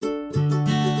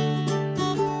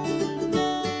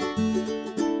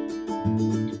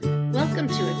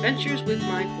Adventures with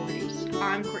My 40s.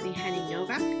 I'm Courtney Henning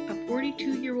Novak, a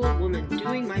 42-year-old woman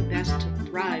doing my best to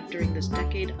thrive during this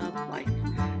decade of life.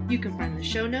 You can find the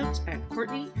show notes at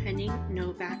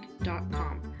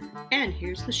CourtneyHenningNovak.com. And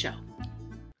here's the show.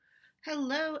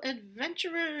 Hello,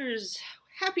 adventurers!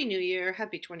 Happy New Year!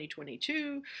 Happy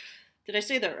 2022! Did I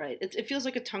say that right? It feels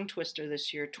like a tongue twister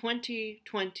this year.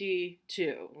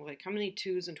 2022. Like, how many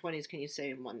 2s and 20s can you say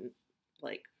in one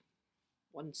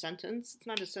sentence? It's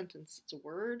not a sentence, it's a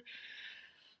word.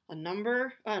 A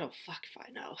number? I don't fuck if I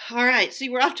know. All right, see,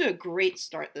 we're off to a great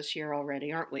start this year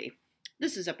already, aren't we?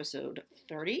 This is episode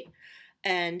 30,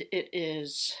 and it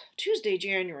is Tuesday,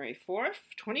 January 4th,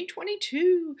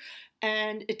 2022,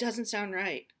 and it doesn't sound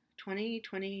right.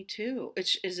 2022.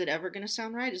 Is it ever going to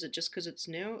sound right? Is it just because it's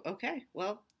new? Okay,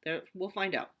 well, we'll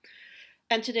find out.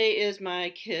 And today is my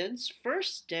kids'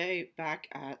 first day back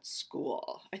at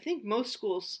school. I think most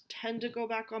schools tend to go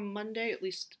back on Monday, at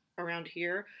least around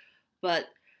here, but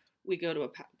we go to a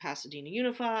Pasadena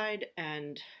Unified,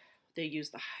 and they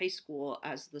use the high school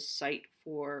as the site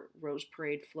for Rose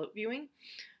Parade float viewing.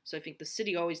 So I think the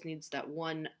city always needs that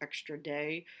one extra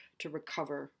day to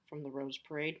recover from the Rose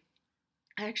Parade.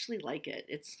 I actually like it.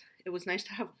 It was nice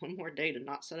to have one more day to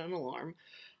not set an alarm.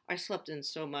 I slept in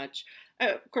so much.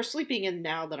 Of course, sleeping in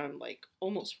now that I'm like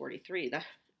almost 43, that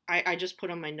I just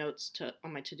put on my notes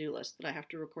on my to-do list that I have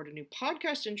to record a new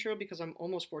podcast intro because I'm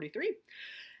almost 43.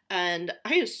 And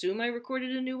I assume I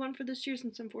recorded a new one for this year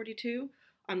since I'm 42.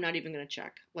 I'm not even going to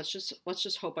check. Let's just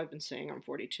hope I've been saying I'm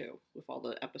 42 with all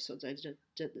the episodes I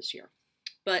did this year.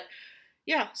 But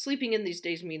yeah, sleeping in these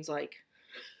days means like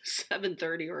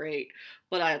 7:30 or 8,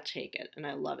 but I'll take it and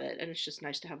I love it, and it's just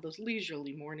nice to have those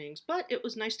leisurely mornings. But it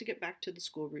was nice to get back to the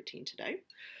school routine today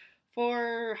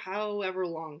for however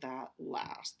long that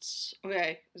lasts.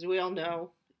 Okay, as we all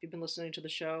know, if you've been listening to the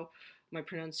show, my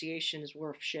pronunciation is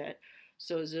worth shit.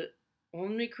 So is it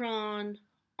Omicron?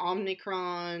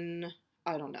 Omnicron?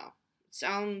 I don't know. It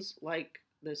sounds like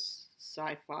this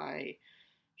sci-fi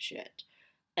shit.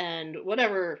 And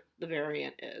whatever the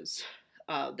variant is,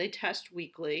 they test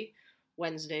weekly.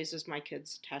 Wednesdays is my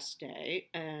kids' test day,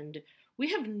 and we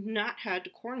have not had to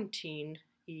quarantine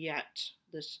yet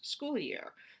this school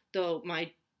year. Though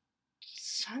my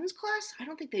son's class, I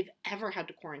don't think they've ever had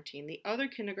to quarantine. The other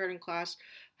kindergarten class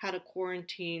had a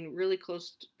quarantine really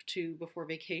close to before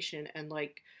vacation, and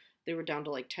like they were down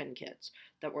to like 10 kids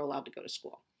that were allowed to go to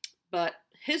school. But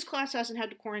his class hasn't had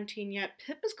to quarantine yet.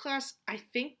 Pippa's class, I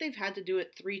think they've had to do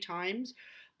it 3 times,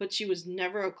 but she was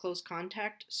never a close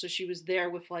contact, so she was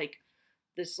there with like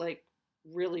this like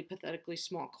really pathetically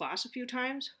small class a few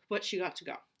times, but she got to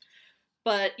go.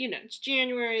 But you know, it's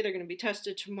January, they're going to be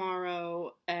tested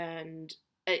tomorrow, and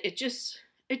it just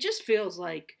feels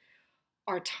like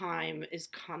our time is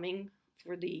coming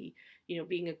for the, you know,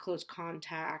 being a close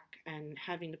contact and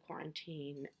having to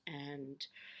quarantine. And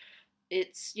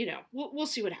it's, you know, we'll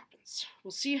see what happens.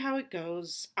 We'll see how it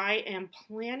goes. I am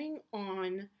planning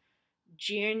on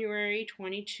January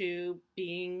 22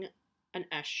 being an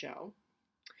S show,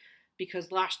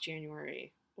 because last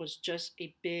January was just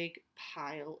a big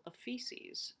pile of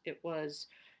feces. It was,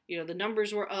 you know, the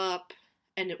numbers were up,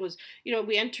 and it was, you know,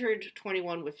 we entered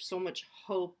 21 with so much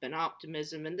hope and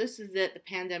optimism, and this is it, the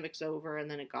pandemic's over, and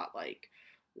then it got like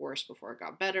worse before it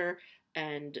got better,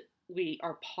 and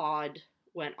our pod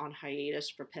went on hiatus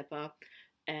for Pippa,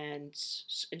 and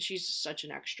she's such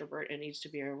an extrovert and needs to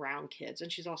be around kids,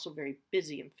 and she's also very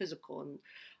busy and physical, and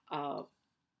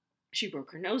she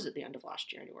broke her nose at the end of last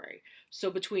January.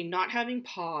 So between not having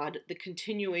pod, the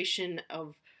continuation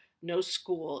of no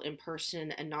school in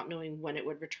person and not knowing when it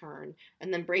would return,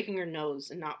 and then breaking her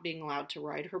nose and not being allowed to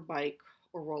ride her bike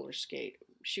or roller skate,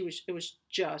 it was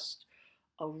just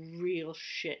a real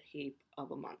shit heap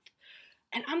of a month.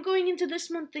 And I'm going into this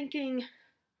month thinking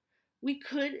we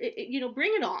could, you know,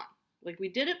 bring it on. Like, we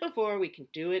did it before, we can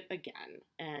do it again.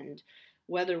 And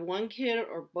whether one kid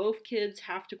or both kids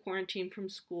have to quarantine from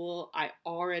school, I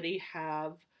already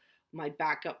have my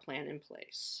backup plan in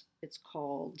place. It's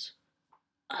called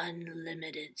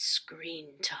unlimited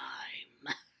screen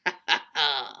time.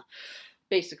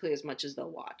 Basically as much as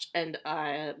they'll watch. And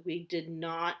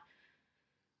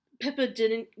Pippa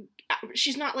didn't,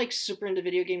 she's not like super into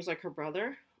video games like her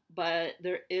brother, but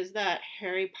there is that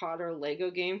Harry Potter Lego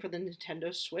game for the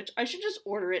Nintendo Switch. I should just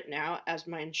order it now as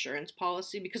my insurance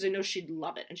policy, because I know she'd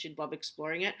love it and she'd love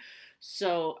exploring it.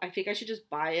 So I think I should just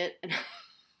buy it and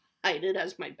hide it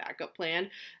as my backup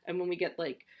plan. And when we get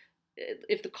like,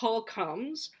 if the call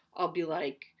comes, I'll be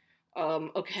like,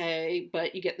 okay,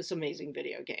 but you get this amazing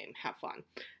video game. Have fun.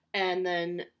 And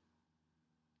then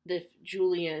if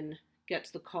Julian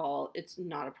gets the call, it's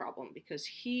not a problem, because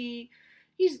he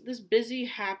he's this busy,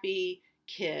 happy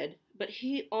kid, but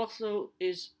he also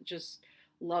is just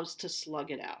loves to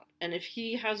slug it out. And if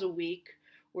he has a week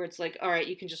where it's like, all right,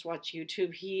 you can just watch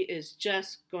YouTube, he is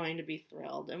just going to be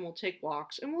thrilled, and we'll take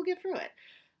walks and we'll get through it.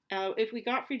 If we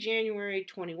got through January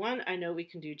 21, I know we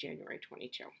can do January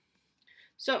 22.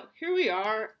 So here we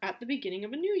are at the beginning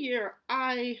of a new year.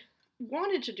 I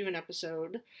wanted to do an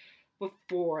episode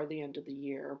before the end of the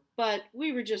year, but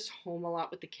we were just home a lot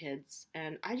with the kids,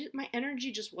 and my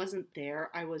energy just wasn't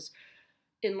there. I was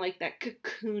in like that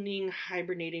cocooning,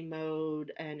 hibernating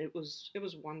mode, and it was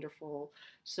wonderful.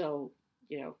 So,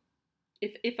 you know,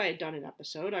 if I had done an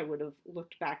episode, I would have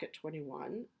looked back at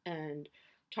 21 and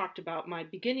talked about my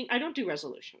beginning. I don't do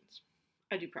resolutions.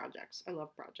 I do projects. I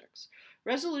love projects.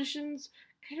 Resolutions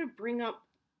kind of bring up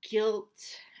guilt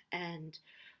and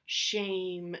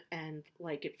shame, and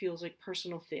like it feels like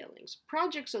personal failings.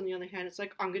 Projects, on the other hand, it's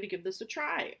like, I'm going to give this a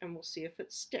try and we'll see if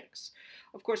it sticks.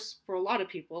 Of course, for a lot of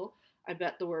people, I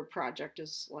bet the word project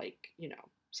is like,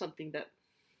 something that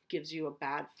gives you a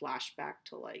bad flashback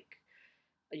to like,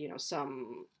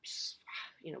 some,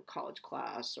 college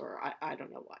class, or I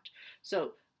don't know what.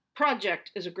 So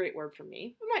project is a great word for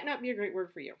me. It might not be a great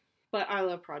word for you, but I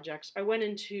love projects. I went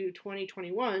into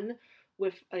 2021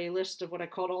 with a list of what I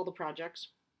called all the projects,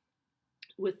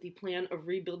 with the plan of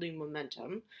rebuilding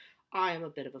momentum. I am a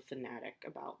bit of a fanatic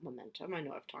about momentum. I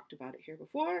know I've talked about it here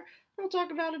before. I'll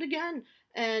talk about it again.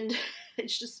 And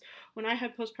it's just, when I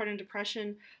had postpartum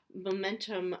depression,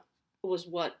 momentum was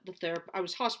what I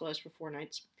was hospitalized for 4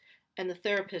 nights, and the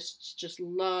therapists just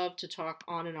loved to talk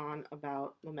on and on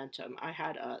about momentum.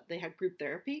 They had group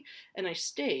therapy, and I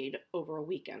stayed over a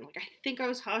weekend. Like, I think I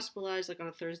was hospitalized like on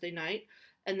a Thursday night,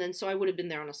 and then so I would have been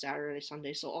there on a Saturday,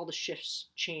 Sunday, so all the shifts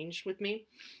changed with me.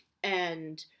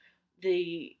 And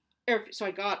so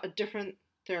I got a different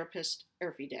therapist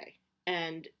every day.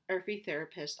 And every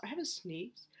therapist, I have a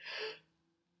sneeze.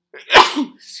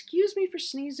 Excuse me for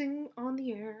sneezing on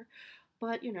the air.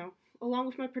 But, along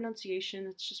with my pronunciation,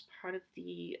 it's just part of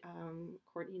the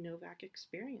Courtney Novak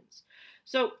experience.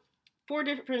 So 4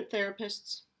 different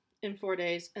therapists in 4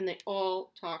 days, and they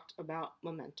all talked about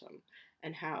momentum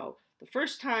and how the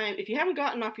first time, if you haven't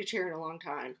gotten off your chair in a long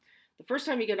time, the first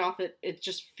time you get off it, it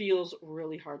just feels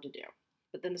really hard to do.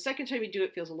 But then the second time you do it,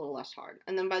 it feels a little less hard.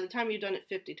 And then by the time you've done it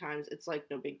 50 times, it's like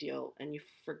no big deal, and you've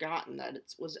forgotten that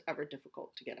it was ever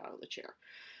difficult to get out of the chair.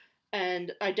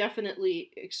 And I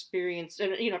definitely experienced,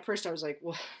 and at first I was like,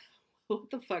 well, what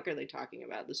the fuck are they talking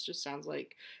about? This just sounds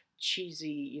like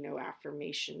cheesy,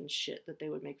 affirmation shit that they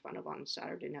would make fun of on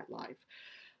Saturday Night Live.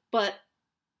 But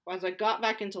as I got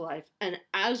back into life, and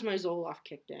as my Zoloft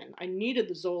kicked in, I needed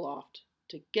the Zoloft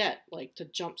to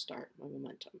jumpstart my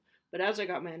momentum. But as I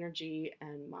got my energy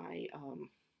and my,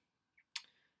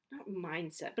 not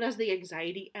mindset, but as the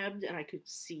anxiety ebbed and I could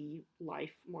see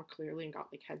life more clearly and got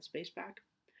like headspace back,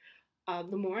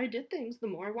 the more I did things, the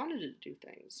more I wanted to do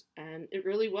things. And it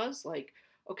really was like,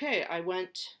 okay, I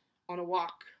went on a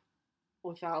walk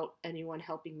without anyone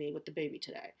helping me with the baby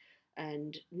today.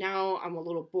 And now I'm a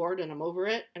little bored and I'm over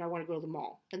it and I want to go to the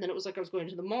mall. And then it was like I was going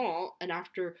to the mall, and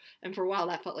for a while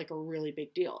that felt like a really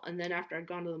big deal. And then after I'd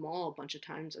gone to the mall a bunch of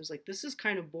times, I was like, this is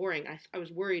kind of boring. I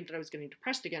was worried that I was getting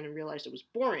depressed again and realized it was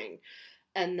boring.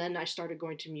 And then I started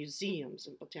going to museums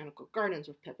and botanical gardens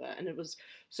with Pippa. And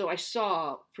so I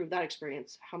saw through that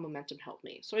experience how momentum helped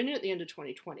me. So I knew at the end of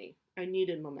 2020, I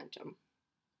needed momentum.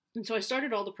 And so I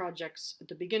started all the projects at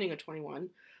the beginning of 21.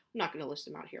 I'm not going to list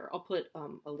them out here. I'll put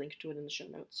a link to it in the show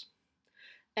notes.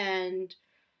 And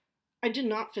I did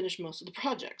not finish most of the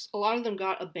projects. A lot of them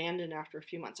got abandoned after a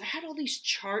few months. I had all these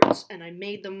charts and I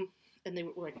made them, and they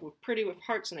were pretty with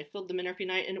hearts, and I filled them in every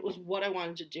night, and it was what I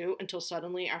wanted to do until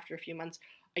suddenly after a few months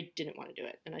I didn't want to do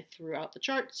it, and I threw out the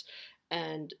charts.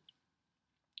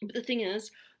 But the thing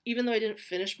is, even though I didn't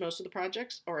finish most of the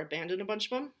projects or abandoned a bunch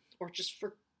of them or just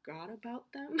forgot about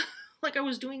them, like I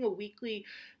was doing a weekly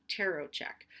tarot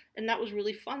check, and that was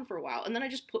really fun for a while. And then I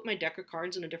just put my deck of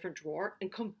cards in a different drawer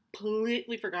and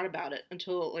completely forgot about it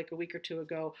until like a week or two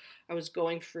ago. I was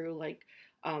going through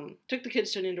took the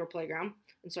kids to an indoor playground,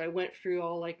 and so I went through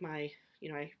all like my,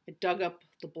 I dug up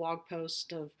the blog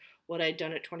post of what I'd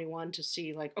done at 21 to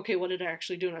see like, okay, what did I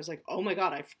actually do? And I was like, oh my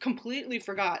God, I completely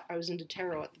forgot I was into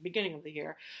tarot at the beginning of the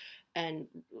year, and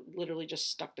literally just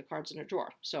stuck the cards in a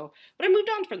drawer. So, but I moved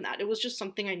on from that. It was just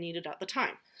something I needed at the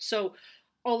time. So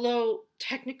although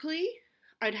technically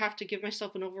I'd have to give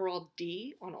myself an overall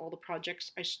D on all the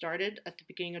projects I started at the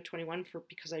beginning of 21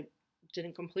 because I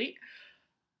didn't complete,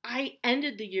 I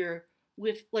ended the year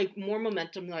with like more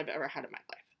momentum than I've ever had in my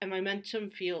life. And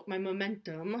my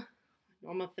momentum,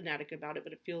 I'm a fanatic about it,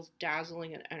 but it feels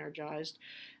dazzling and energized.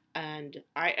 And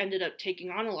I ended up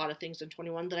taking on a lot of things in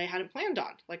 21 that I hadn't planned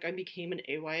on. Like I became an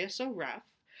AYSO ref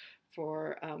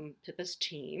for Pippa's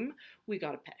team. We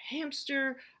got a pet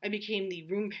hamster. I became the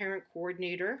room parent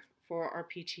coordinator for our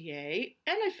PTA,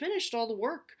 and I finished all the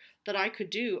work that I could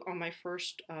do on my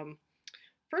first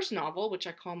novel, which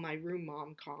I call my Room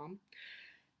Mom Com.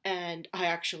 And I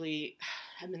actually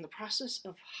am in the process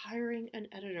of hiring an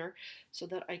editor so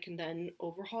that I can then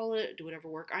overhaul it, do whatever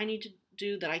work I need to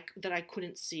do that I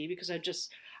couldn't see because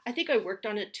I think I worked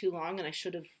on it too long and I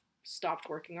should have stopped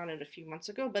working on it a few months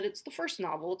ago. But it's the first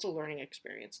novel; it's a learning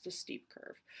experience, it's a steep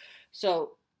curve.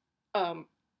 So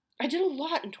I did a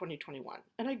lot in 2021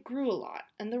 and I grew a lot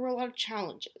and there were a lot of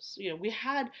challenges.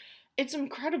 It's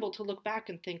incredible to look back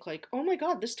and think like, oh my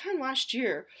God, this time last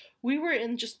year, we were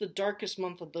in just the darkest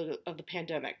month of the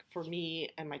pandemic for me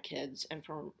and my kids and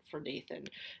for Nathan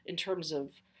in terms of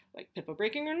like Pippa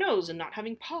breaking her nose and not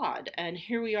having pod. And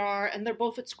here we are, and they're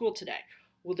both at school today.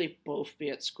 Will they both be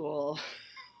at school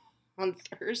on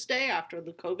Thursday after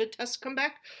the COVID tests come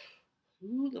back?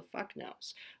 Who the fuck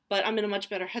knows? But I'm in a much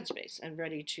better headspace and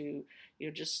ready to,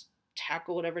 just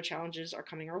tackle whatever challenges are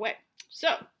coming our way. So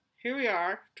here we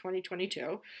are,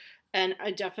 2022, and I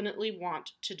definitely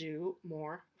want to do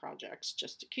more projects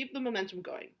just to keep the momentum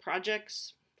going.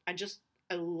 Projects, I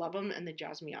love them and they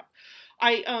jazz me up.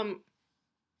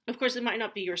 Of course, it might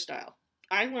not be your style.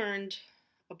 I learned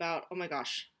about, oh my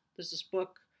gosh, there's this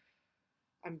book.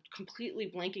 I'm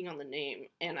completely blanking on the name,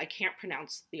 and I can't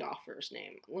pronounce the author's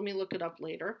name. Let me look it up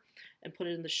later and put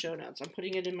it in the show notes. I'm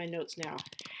putting it in my notes now.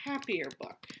 Happier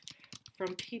book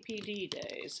from PPD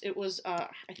days. It was, I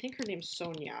think her name's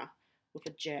Sonia with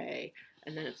a J,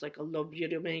 and then it's like a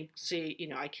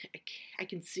see, I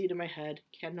can see it in my head.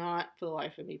 Cannot for the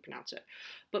life of me pronounce it.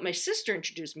 But my sister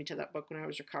introduced me to that book when I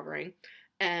was recovering,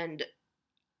 and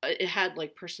it had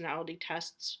like personality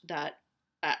tests that,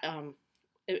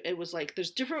 it was like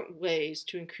there's different ways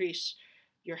to increase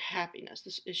your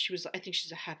happiness. I think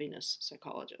she's a happiness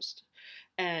psychologist,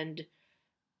 and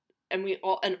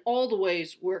all the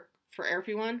ways work for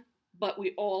everyone, but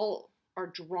we all are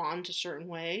drawn to certain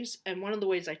ways. And one of the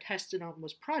ways I tested on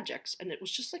was projects, and it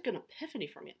was just like an epiphany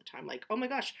for me at the time. Like, oh my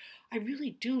gosh, I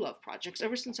really do love projects.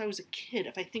 Ever since I was a kid,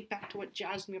 if I think back to what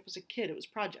jazzed me up as a kid, it was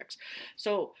projects.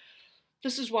 So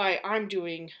this is why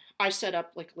I set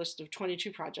up like a list of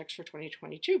 22 projects for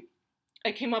 2022.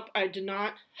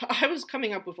 I was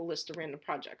coming up with a list of random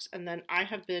projects, and then I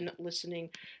have been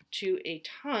listening to a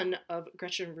ton of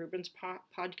Gretchen Rubin's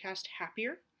podcast,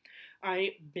 Happier.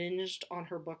 I binged on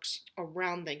her books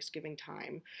around Thanksgiving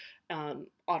time,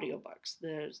 audiobooks.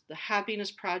 There's the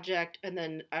Happiness Project, and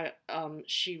then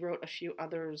she wrote a few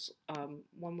others.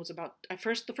 One was about, the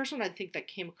first one I think that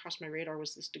came across my radar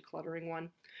was this decluttering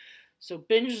one. So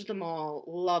binged them all,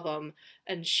 love them.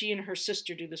 And she and her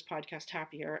sister do this podcast,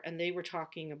 Happier, and they were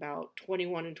talking about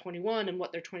 21 and 21 and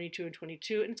what they're 22 and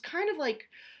 22. And it's kind of like,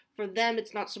 for them,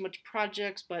 it's not so much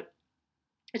projects, but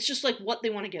it's just like what they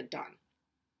want to get done.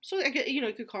 So,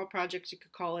 you could call it projects, you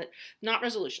could call it not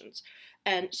resolutions.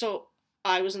 And so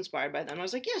I was inspired by them. I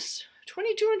was like, yes,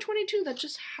 22 and 22, that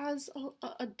just has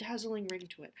a dazzling ring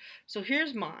to it. So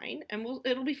here's mine, and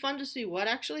it'll be fun to see what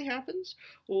actually happens,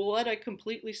 what I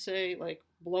completely say, like,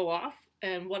 blow off,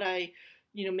 and what I,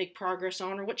 make progress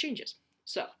on or what changes.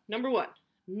 So, number 1,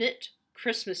 knit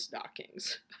Christmas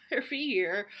stockings. Every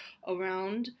year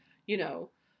around,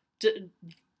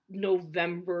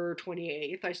 November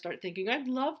 28th, I start thinking, I'd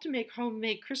love to make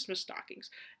homemade Christmas stockings.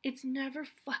 It's never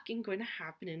fucking going to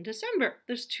happen in December.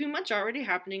 There's too much already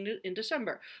happening in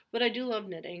December. But I do love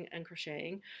knitting and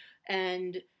crocheting,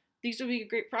 and these would be a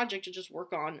great project to just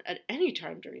work on at any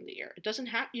time during the year. It doesn't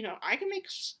have, I can make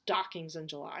stockings in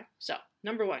July. So,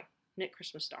 number 1, knit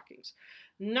Christmas stockings.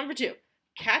 Number 2,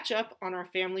 catch up on our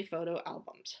family photo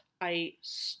albums. I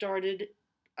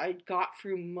got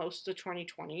through most of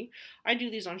 2020. I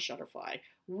do these on Shutterfly.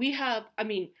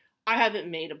 I haven't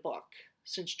made a book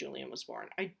since Julian was born.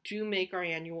 I do make our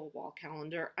annual wall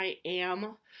calendar.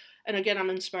 And again, I'm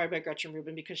inspired by Gretchen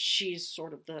Rubin because she's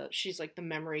like the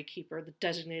memory keeper, the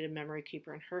designated memory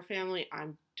keeper in her family.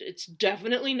 It's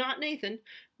definitely not Nathan.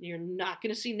 You're not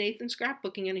going to see Nathan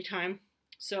scrapbooking anytime.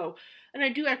 So, and I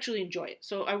do actually enjoy it.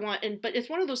 So but it's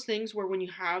one of those things where when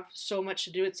you have so much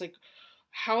to do, it's like,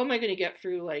 how am I going to get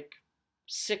through like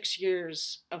 6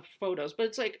 years of photos? But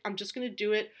it's like, I'm just going to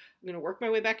do it. I'm going to work my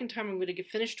way back in time. I'm going to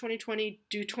finish 2020,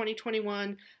 do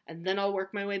 2021, and then I'll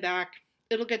work my way back.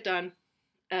 It'll get done.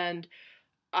 And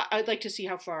I'd like to see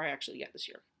how far I actually get this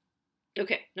year.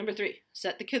 Okay, number 3,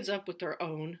 set the kids up with their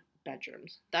own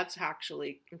bedrooms. I'm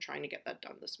trying to get that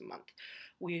done this month.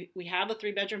 We have a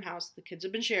 3-bedroom house the kids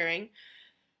have been sharing.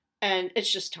 and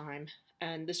it's just time.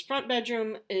 And this front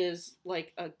bedroom is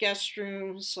like a guest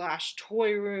room slash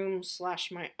toy room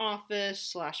slash my office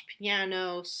slash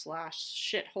piano slash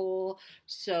shithole.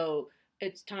 So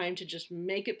it's time to just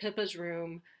make it Pippa's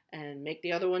room and make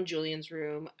the other one Julian's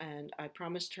room. And I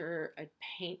promised her I'd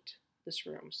paint this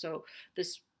room. So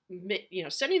this,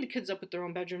 setting the kids up with their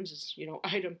own bedrooms is,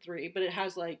 item three, but it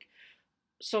has like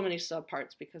so many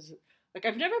subparts because like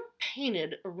I've never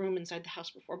painted a room inside the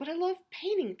house before, but I love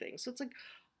painting things. So it's like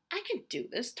I can do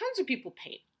this. Tons of people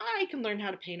paint. I can learn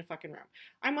how to paint a fucking room.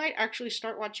 I might actually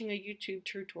start watching a YouTube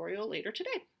tutorial later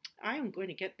today. I am going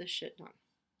to get this shit done.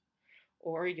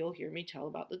 Or you'll hear me tell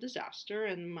about the disaster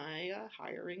and my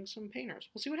hiring some painters.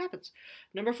 We'll see what happens.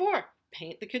 Number 4,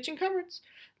 paint the kitchen cupboards.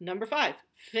 Number 5,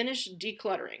 finish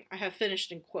decluttering. I have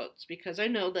finished in quotes because I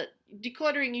know that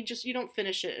decluttering, you don't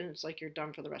finish it and it's like you're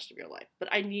done for the rest of your life. But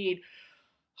I need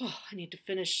to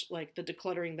finish like the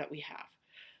decluttering that we have.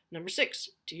 Number 6,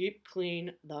 deep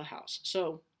clean the house.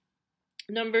 So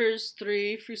numbers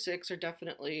 3 through 6 are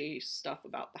definitely stuff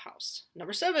about the house.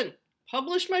 Number 7,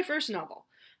 publish my first novel.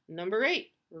 Number 8,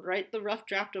 write the rough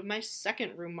draft of my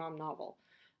second room mom novel.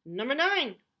 Number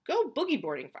 9, go boogie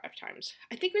boarding 5 times.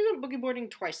 I think we went boogie boarding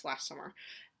twice last summer,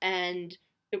 and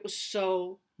it was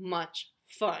so much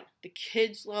fun. The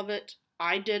kids love it.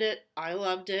 I did it. I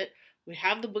loved it. We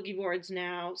have the boogie boards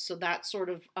now, so that's sort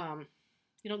of,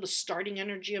 the starting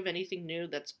energy of anything new.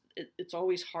 It's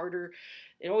always harder.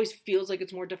 It always feels like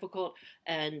it's more difficult.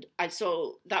 And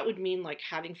so that would mean like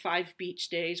having 5 beach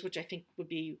days, which I think would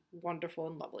be wonderful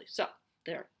and lovely. So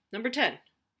there. Number 10,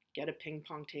 get a ping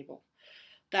pong table.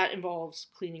 That involves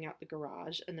cleaning out the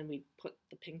garage, and then we put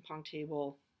the ping pong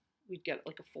table, we'd get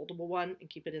like a foldable one and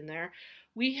keep it in there.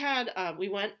 We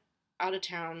went out of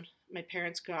town. My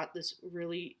parents got this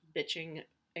really bitching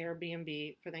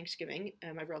Airbnb for Thanksgiving,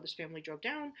 and my brother's family drove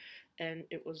down, and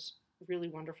it was really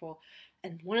wonderful.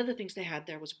 And one of the things they had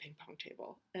there was a ping pong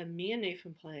table, and me and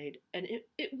Nathan played, and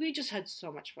we just had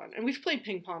so much fun. And we've played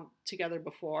ping pong together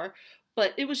before,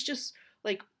 but it was just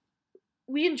like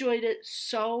we enjoyed it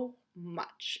so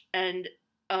much. And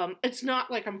it's not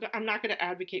like I'm not going to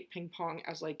advocate ping pong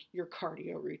as like your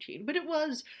cardio routine, but it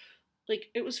was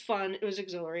fun. It was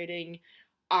exhilarating.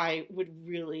 I've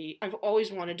always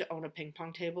wanted to own a ping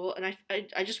pong table, and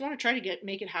I just want to try to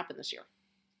make it happen this year.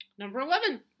 Number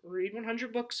 11, read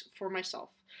 100 books for myself.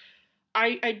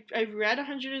 I read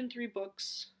 103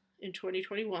 books in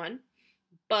 2021,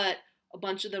 but a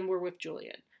bunch of them were with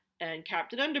Julian. And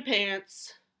Captain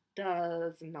Underpants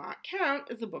does not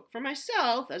count as a book for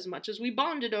myself as much as we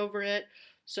bonded over it,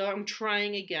 so I'm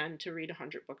trying again to read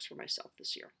 100 books for myself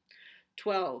this year.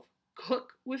 12,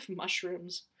 cook with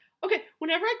mushrooms. Okay,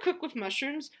 whenever I cook with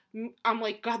mushrooms, I'm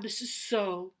like, God, this is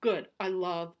so good. I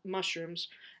love mushrooms.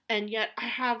 And yet I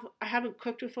haven't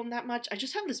cooked with them that much. I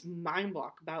just have this mind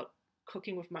block about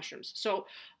cooking with mushrooms. So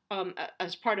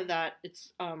as part of that,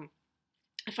 it's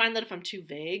I find that if I'm too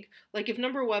vague, like if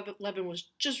number 11 was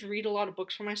just read a lot of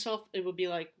books for myself, it would be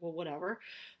like, well, whatever.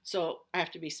 So I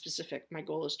have to be specific. My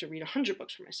goal is to read 100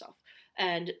 books for myself.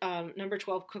 And number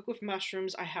 12, cook with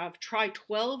mushrooms. I have tried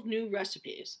 12 new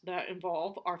recipes that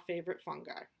involve our favorite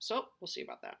fungi. So we'll see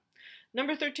about that.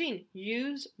 Number 13,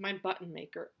 use my button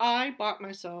maker. I bought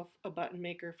myself a button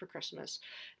maker for Christmas.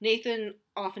 Nathan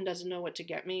often doesn't know what to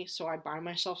get me, so I buy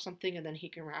myself something and then he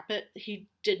can wrap it. He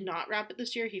did not wrap it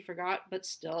this year, he forgot, but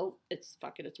still, it's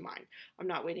mine. I'm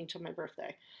not waiting till my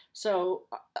birthday. So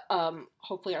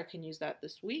hopefully I can use that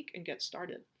this week and get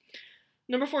started.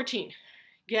 Number 14,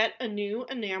 get a new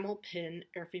enamel pin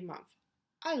every month.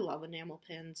 I love enamel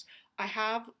pins.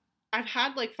 I've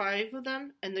had like 5 of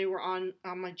them, and they were on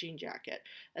my jean jacket.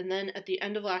 And then at the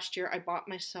end of last year, I bought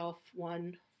myself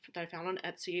one that I found on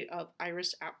Etsy of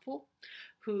Iris Apfel,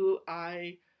 who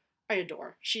I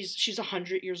adore. She's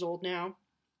 100 years old now,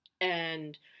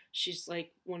 and she's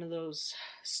like one of those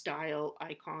style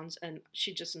icons, and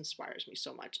she just inspires me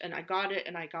so much. And I got it,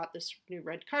 and I got this new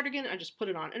red cardigan. I just put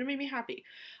it on, and it made me happy.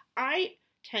 I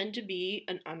tend to be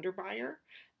an underbuyer,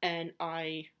 and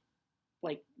I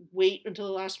like wait until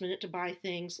the last minute to buy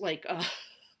things. Like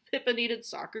Pippa needed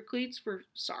soccer cleats for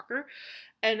soccer,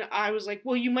 and I was like,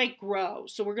 well, you might grow,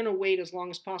 so we're gonna wait as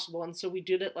long as possible. And so we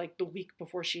did it like the week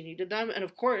before she needed them, and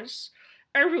of course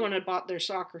everyone had bought their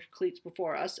soccer cleats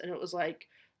before us, and it was like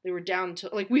they were down to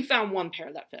like we found one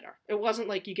pair that fit her. It wasn't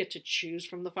like you get to choose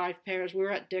from the 5 pairs. We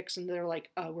were at Dick's and they're like,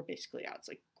 we're basically out. It's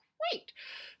like, great.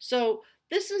 So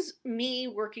this is me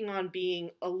working on being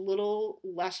a little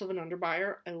less of an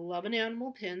underbuyer. I love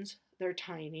enamel pins. They're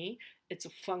tiny. It's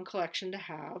a fun collection to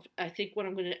have. I think what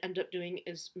I'm going to end up doing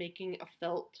is making a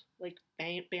felt like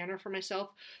banner for myself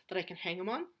that I can hang them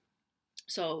on.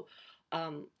 So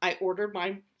I ordered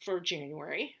mine for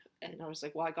January, and I was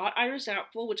like, well, I got Iris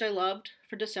Apfel, which I loved,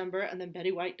 for December, and then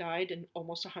Betty White died in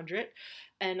almost 100,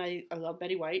 and I love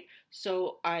Betty White.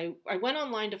 So I went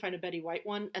online to find a Betty White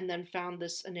one, and then found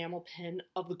this enamel pin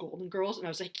of the Golden Girls, and I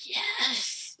was like,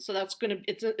 yes! So that's gonna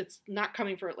it's not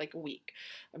coming for like a week.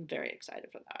 I'm very excited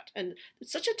for that, and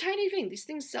it's such a tiny thing. These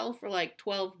things sell for like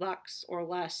 $12 or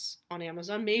less on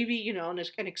Amazon. Maybe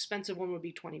an expensive one would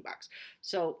be $20.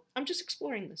 So I'm just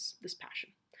exploring this passion.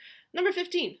 Number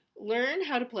 15, learn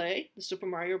how to play the Super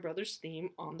Mario Brothers theme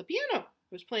on the piano.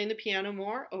 I was playing the piano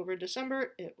more over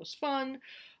December. It was fun.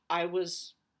 I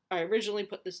originally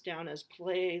put this down as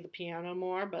play the piano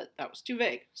more, but that was too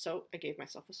vague, so I gave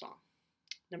myself a song.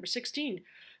 Number 16,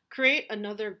 create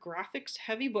another graphics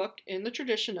heavy book in the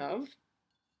tradition of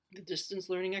the distance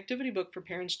learning activity book for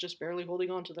parents just barely holding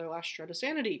on to their last shred of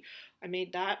sanity. I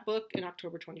made that book in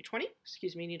October 2020.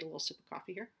 Excuse me, I need a little sip of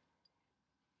coffee here.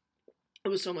 It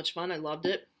was so much fun. I loved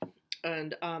it.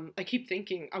 And I keep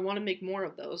thinking I want to make more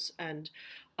of those. And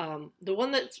the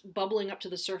one that's bubbling up to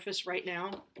the surface right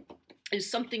now is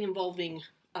something involving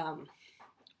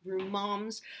room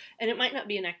moms. And it might not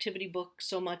be an activity book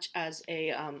so much as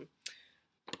a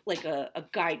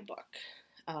guidebook.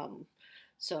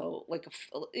 So like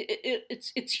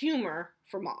it's humor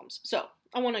for moms. So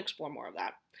I want to explore more of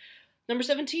that. Number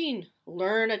 17,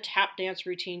 learn a tap dance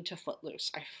routine to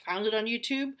Footloose. I found it on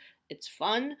YouTube. It's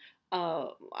fun.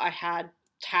 I had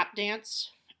tap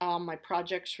dance on my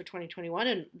projects for 2021,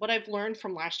 and what I've learned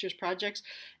from last year's projects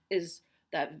is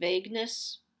that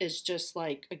vagueness is just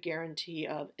like a guarantee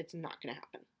of it's not going to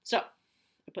happen. So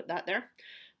I put that there.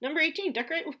 Number 18,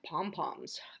 decorate with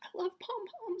pom-poms. I love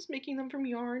pom-poms, making them from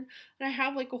yarn. And I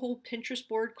have like a whole Pinterest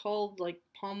board called like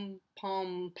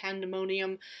pom-pom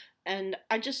pandemonium. And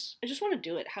I just want to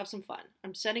do it, have some fun.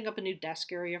 I'm setting up a new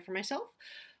desk area for myself,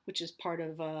 which is part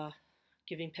of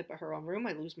giving Pippa her own room.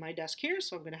 I lose my desk here,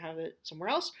 so I'm going to have it somewhere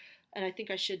else. And I think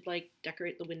I should like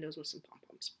decorate the windows with some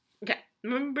pom-poms. Okay,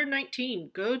 number 19,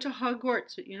 go to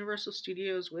Hogwarts at Universal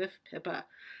Studios with Pippa.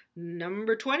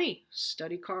 Number 20,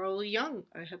 study Carl Jung.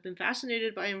 I have been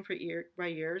fascinated by him for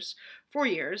years.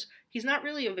 He's not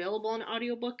really available on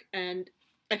audiobook, and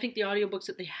I think the audiobooks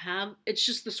that they have, it's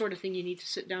just the sort of thing you need to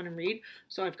sit down and read.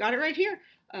 So I've got it right here.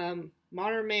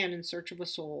 Modern Man in Search of a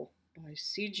Soul by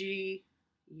C.G.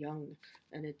 Jung.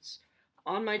 And it's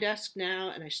on my desk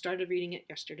now, and I started reading it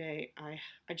yesterday. I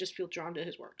just feel drawn to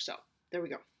his work. So there we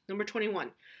go. Number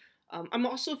 21. I'm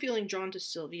also feeling drawn to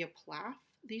Sylvia Plath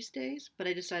these days, but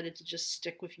I decided to just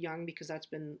stick with Jung because that's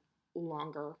been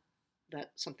longer.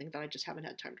 That's something that I just haven't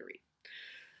had time to read.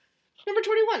 Number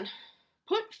 21.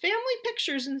 Put family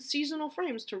pictures in seasonal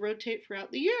frames to rotate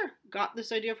throughout the year. Got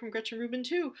this idea from Gretchen Rubin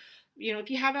too. If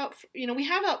you have out, we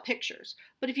have out pictures,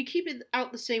 but if you keep it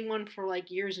out the same one for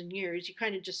like years and years, you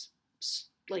kind of just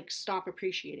like stop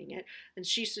appreciating it. And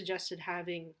she suggested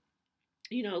having,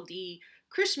 the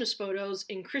Christmas photos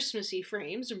in Christmassy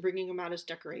frames and bringing them out as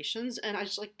decorations. And I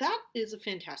was like, that is a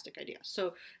fantastic idea.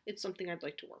 So it's something I'd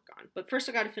like to work on. But first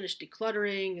I got to finish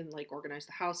decluttering and like organize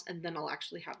the house, and then I'll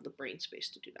actually have the brain space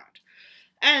to do that.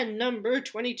 And number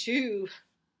 22,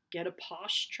 get a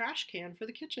posh trash can for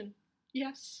the kitchen.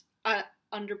 Yes,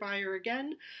 Underbuyer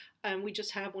again. And we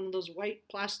just have one of those white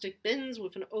plastic bins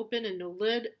with an open and no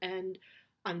lid, and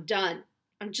I'm done.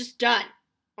 I'm just done.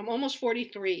 I'm almost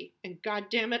 43, and god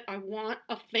damn it, I want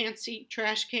a fancy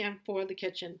trash can for the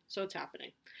kitchen. So it's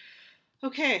happening.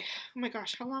 Okay, oh my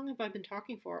gosh, how long have I been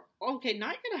talking for? Okay,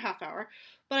 not even a half hour,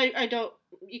 but I don't,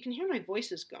 you can hear my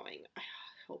voice is going. I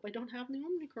hope I don't have the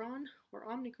Omicron, or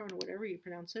whatever you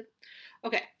pronounce it.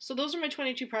 Okay, so those are my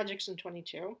 22 projects in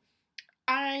 22.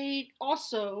 I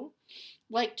also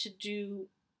like to do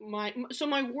my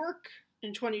work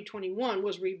in 2021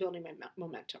 was rebuilding my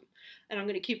momentum, and I'm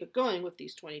going to keep it going with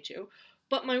these 22.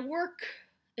 But my work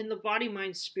in the body,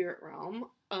 mind, spirit realm,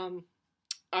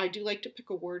 I do like to pick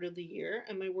a word of the year,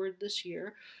 and my word this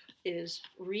year is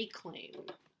reclaim.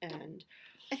 And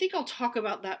I think I'll talk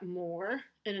about that more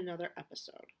in another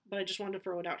episode, but I just wanted to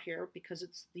throw it out here because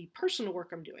it's the personal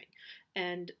work I'm doing.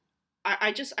 And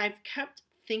I've kept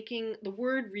thinking the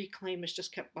word reclaim has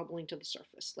just kept bubbling to the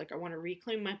surface. Like, I want to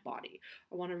reclaim my body.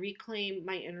 I want to reclaim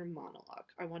my inner monologue.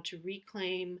 I want to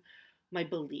reclaim my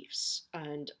beliefs.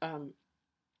 And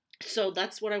so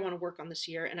that's what I want to work on this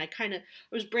year. And I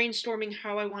was brainstorming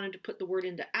how I wanted to put the word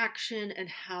into action and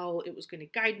how it was going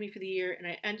to guide me for the year. And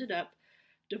I ended up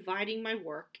dividing my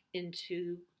work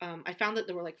into, I found that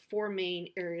there were like 4 main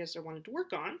areas I wanted to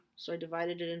work on. So I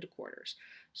divided it into quarters.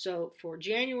 So for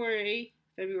January,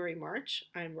 February, March,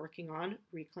 I'm working on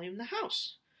Reclaim the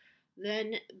House.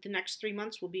 Then the next 3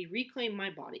 months will be Reclaim My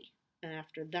Body. And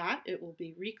after that, it will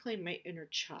be Reclaim My Inner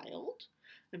Child.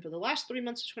 And for the last 3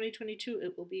 months of 2022,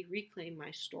 it will be Reclaim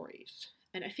My Stories.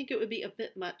 And I think it would be a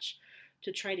bit much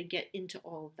to try to get into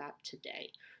all of that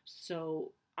today.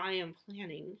 So I am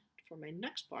planning for my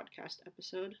next podcast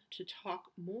episode to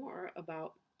talk more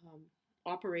about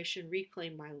Operation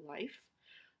Reclaim My Life,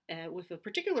 with a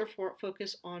particular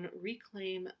focus on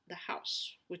Reclaim the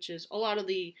House, which is a lot of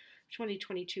the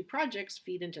 2022 projects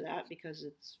feed into that because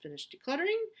it's finished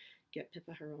decluttering, get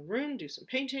Pippa her own room, do some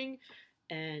painting,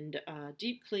 and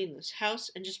deep clean this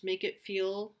house and just make it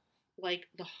feel like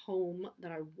the home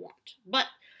that I want. But,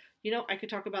 I could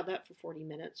talk about that for 40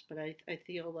 minutes, but I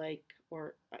feel like,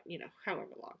 or,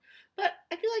 however long. But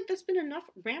I feel like that's been enough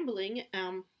rambling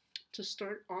to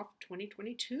start off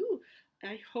 2022.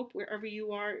 I hope wherever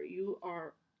you are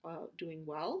doing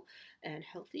well and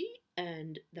healthy,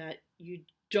 and that you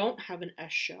don't have an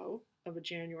S show of a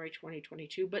January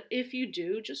 2022. But if you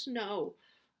do, just know,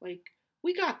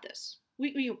 we got this.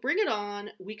 We bring it on.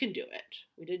 We can do it.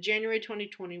 We did January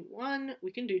 2021.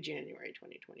 We can do January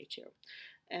 2022.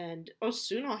 And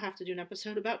soon I'll have to do an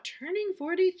episode about turning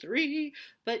 43.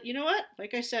 But you know what?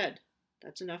 Like I said,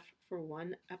 that's enough for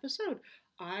one episode.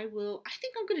 I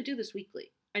think I'm going to do this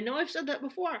weekly. I know I've said that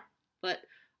before, but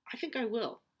I think I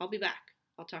will. I'll be back.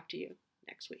 I'll talk to you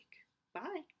next week.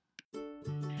 Bye.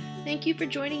 Thank you for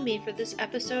joining me for this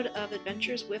episode of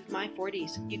Adventures with My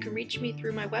 40s. You can reach me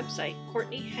through my website,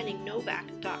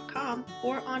 CourtneyHenningNovak.com,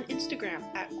 or on Instagram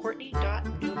at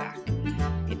Courtney.Novak.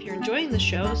 If you're enjoying the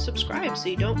show, subscribe so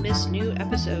you don't miss new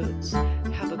episodes.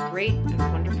 Have a great and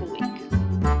wonderful week.